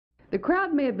The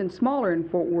crowd may have been smaller in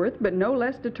Fort Worth, but no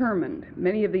less determined.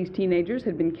 Many of these teenagers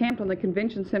had been camped on the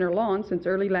convention center lawn since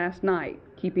early last night,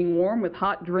 keeping warm with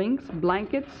hot drinks,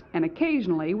 blankets, and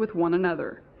occasionally with one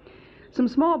another. Some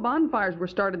small bonfires were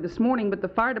started this morning, but the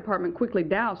fire department quickly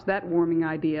doused that warming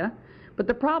idea. But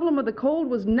the problem of the cold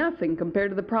was nothing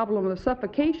compared to the problem of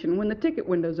suffocation when the ticket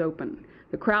windows opened.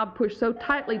 The crowd pushed so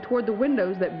tightly toward the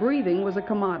windows that breathing was a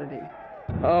commodity.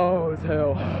 Oh, it's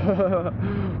hell.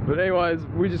 But anyways,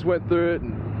 we just went through it,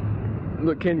 and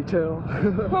look, can you tell?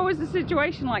 What was the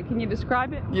situation like? Can you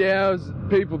describe it? Yeah, it was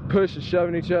people pushing,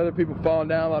 shoving each other, people falling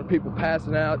down, a lot of people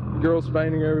passing out, girls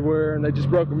fainting everywhere, and they just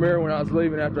broke a mirror when I was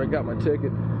leaving after I got my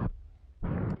ticket.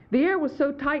 The air was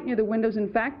so tight near the windows, in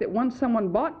fact, that once someone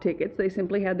bought tickets, they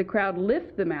simply had the crowd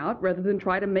lift them out rather than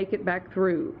try to make it back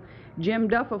through. Jim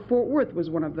Duff of Fort Worth was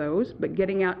one of those, but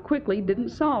getting out quickly didn't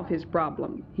solve his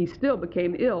problem. He still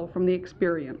became ill from the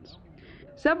experience.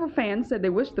 Several fans said they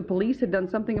wished the police had done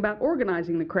something about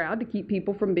organizing the crowd to keep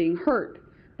people from being hurt,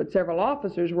 but several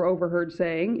officers were overheard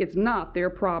saying it's not their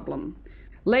problem.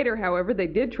 Later, however, they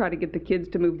did try to get the kids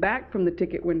to move back from the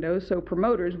ticket windows so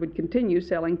promoters would continue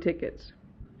selling tickets.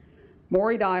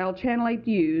 Maury Dial, Channel 8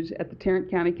 News at the Tarrant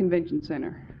County Convention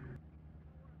Center.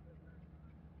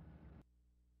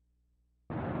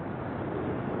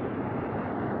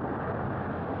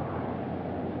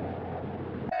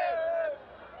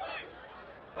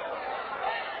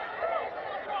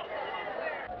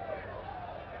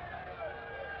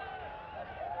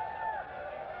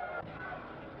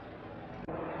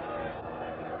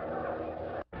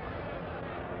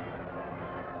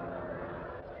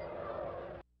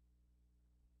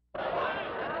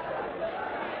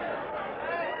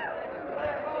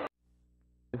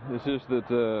 It's just that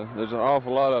there's an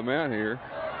awful lot of them out here,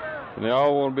 and they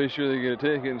all want to be sure they get a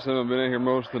ticket, and some have been in here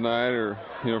most of the night or,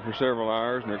 for several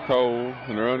hours, and they're cold,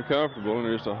 and they're uncomfortable, and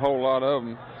there's a whole lot of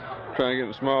them trying to get in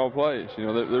a small place. They're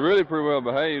really pretty well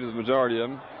behaved, the majority of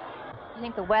them. You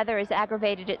think the weather has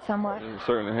aggravated it somewhat? It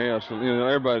certainly has. So,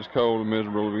 everybody's cold and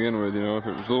miserable to begin with, If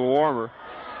it was a little warmer,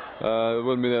 it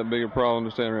wouldn't be that big a problem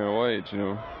to stand around and wait,